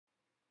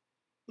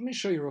Let me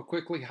show you real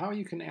quickly how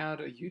you can add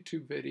a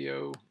YouTube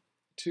video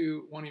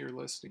to one of your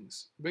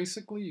listings.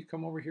 Basically, you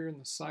come over here in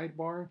the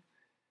sidebar,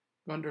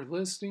 go under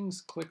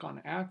Listings, click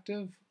on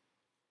Active,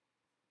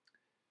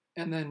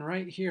 and then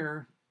right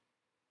here,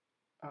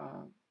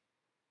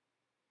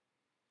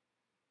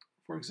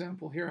 for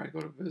example, here I go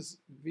to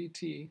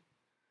VT,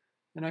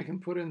 and I can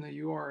put in the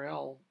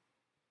URL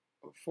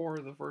for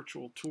the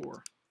virtual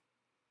tour.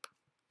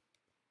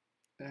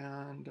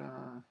 And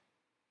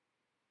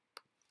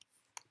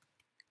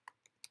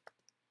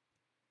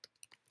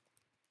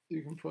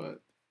you can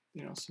put,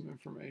 some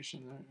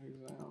information there,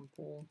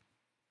 example.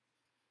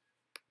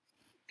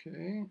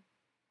 Okay, and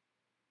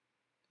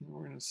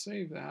we're going to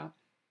save that.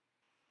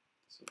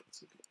 So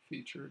let's look at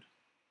featured.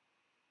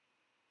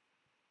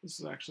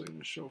 This is actually going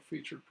to show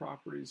featured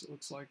properties, it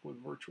looks like,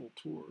 with virtual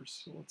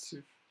tours. So let's see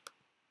if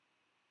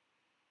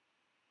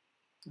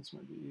this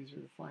might be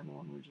easier to find the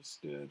one we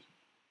just did.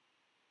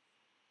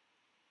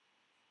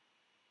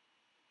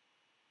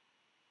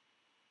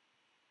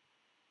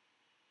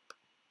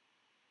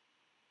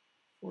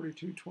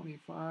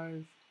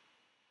 $42.25.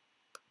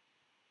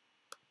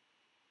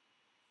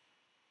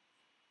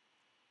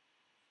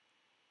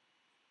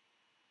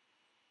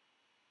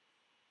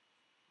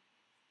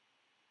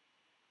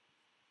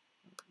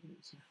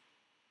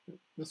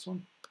 This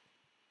one.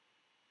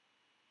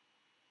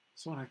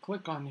 So when I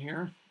click on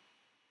here,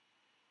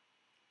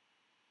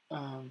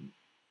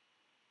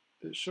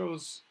 it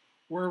shows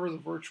wherever the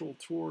virtual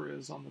tour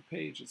is on the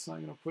page. It's not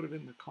going to put it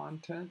in the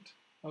content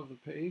of the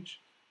page.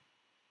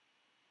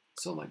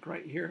 So like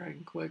right here, I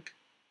can click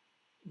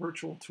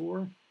virtual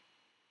tour.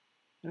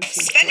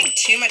 Spending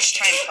too much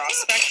time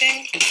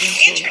prospecting?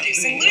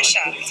 Introducing Lucia,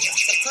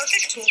 the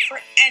perfect tool for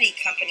any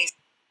company.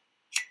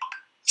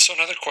 So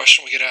another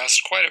question we get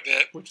asked quite a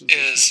bit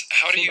is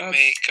how do you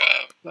make...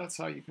 That's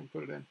how you can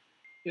put it in.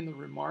 In the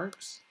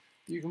remarks,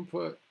 you can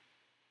put,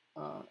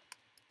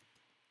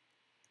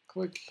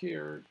 click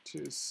here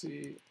to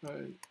see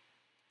a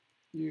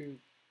YouTube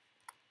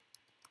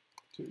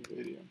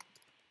video.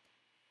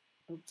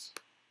 Oops.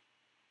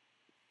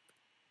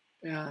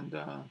 And,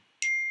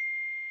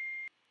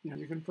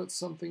 you can put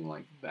something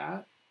like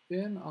that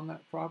in on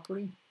that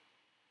property.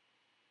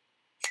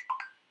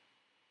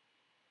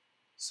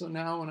 So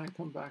now when I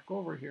come back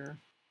over here,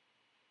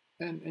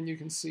 and you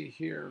can see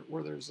here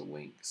where there's a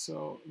link.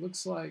 So it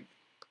looks like,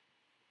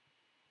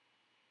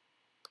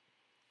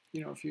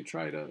 if you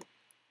try to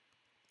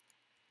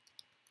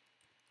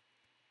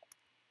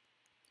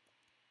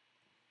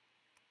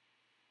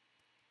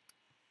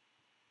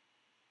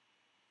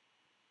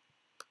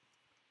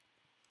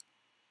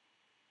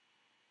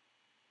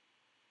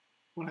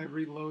when I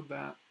reload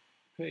that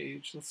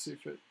page, let's see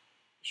if it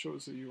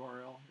shows the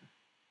URL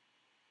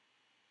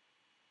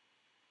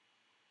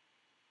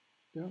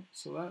here. Yeah,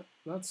 so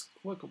that's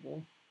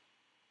clickable.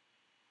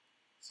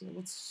 So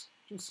let's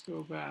just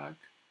go back.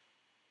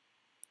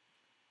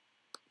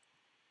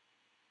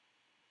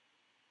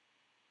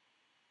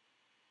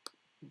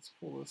 Let's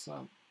pull this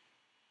up.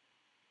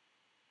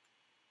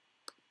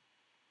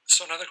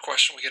 So another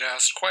question we get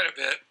asked quite a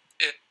bit.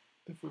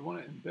 If we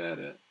want to embed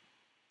it,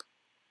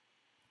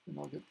 then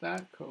I'll get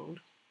that code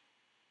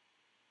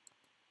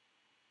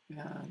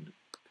and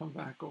come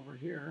back over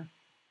here.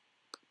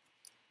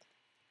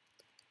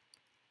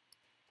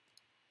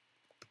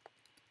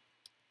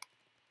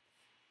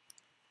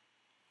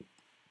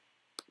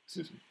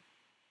 Excuse me.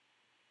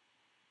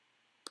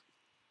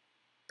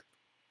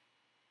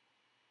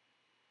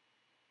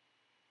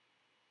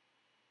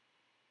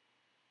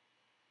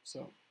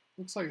 So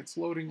looks like it's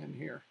loading in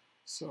here.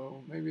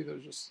 So maybe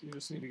you just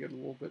need to get a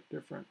little bit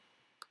different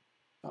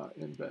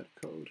embed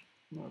code.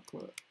 I'm going to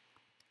put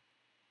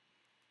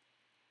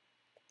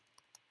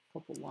a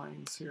couple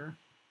lines here.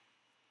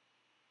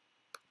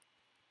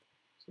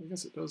 So I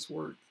guess it does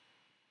work.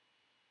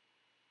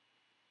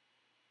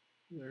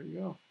 There you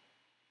go.